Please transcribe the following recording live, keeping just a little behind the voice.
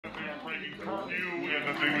curfew and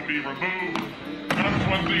that they would be removed. And that's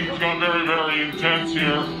when things got very, very intense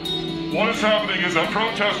here. What is happening is that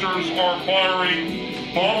protesters are firing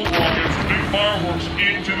bottle rockets, big fireworks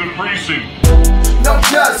into the precinct. No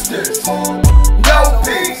justice, no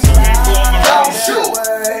peace, don't shoot,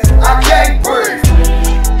 I can't breathe,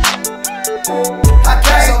 I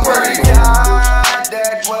can't breathe.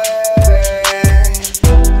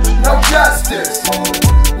 No justice,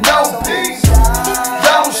 no peace,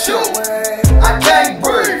 don't shoot, I can't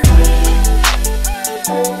breathe,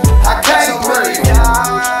 I can't breathe,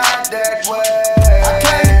 I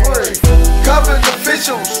can't breathe. Government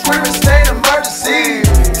officials screaming state emergency,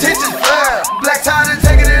 tensions flare, black tie and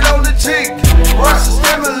taking it on the cheek. Russian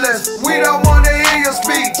stimulus, we don't want to hear your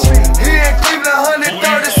speech. Here in Cleveland,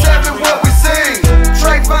 137 what we see.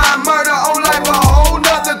 Trade fine, murder on life, a whole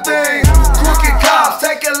nother thing. Crooked cops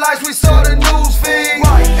taking lives, we saw the news feed.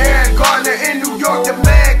 Aaron Gardner in New York, the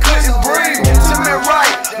man couldn't breathe. Timmy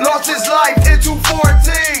Wright lost his life in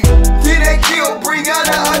 214. Then they killed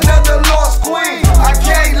Brianna, another lost queen. I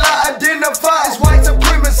can't lie, identify as white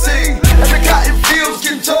supremacy. The cotton fields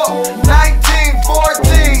can talk.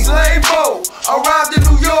 1914, slave boat arrived in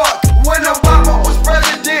New York when Obama was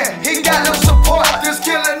president. He got no support. This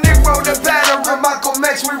killing Negro, the pattern, Malcolm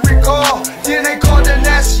X, we recall. Then they called the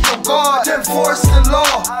National Guard to enforce the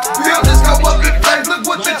law. Buildings go up in flames, look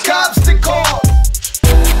what the cops to call.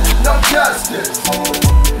 No justice,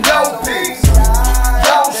 no peace,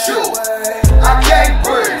 don't shoot, I can't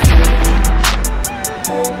breathe,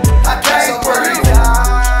 I can't breathe.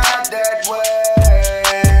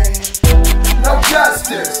 No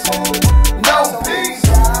justice, no peace,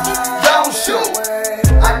 don't shoot,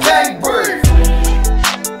 I can't breathe,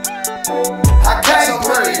 I can't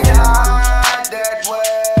breathe,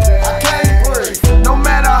 I can't breathe. No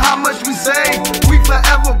matter how much we say, we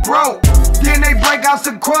forever broke. Then they break out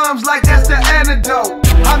some crumbs like that's the antidote.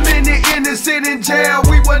 How many innocent in jail,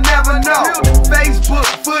 we will never know. Facebook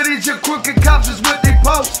footage of crooked cops is what they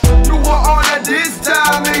post. New order this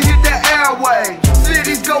time and hit the airway.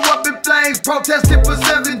 Cities go up in flames, protesting for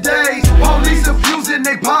 7 days. Police abusing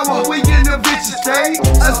their power, we in a vicious state.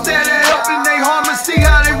 Instead of helping they harm and see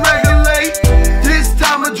how they regulate. This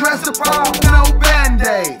time address the problem with no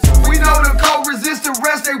band-aids. We know the code resist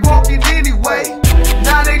arrest, they walking anyway.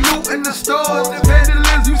 Now they looting the stores, the vandalism.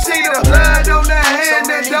 You see the blood on their hand,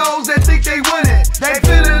 and those that think they winning, they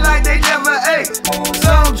feeling like they never ate.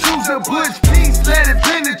 Some choose to push peace, let it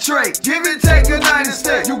penetrate. Give and take United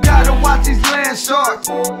States. You gotta watch these land sharks.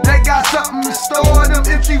 They got something to store in them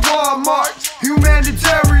empty Walmarts.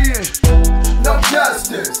 Humanitarian. No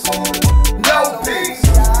justice, no peace,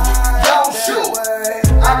 don't shoot,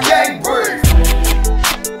 I can't breathe,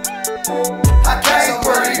 I can't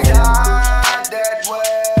breathe.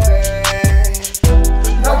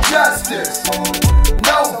 No justice,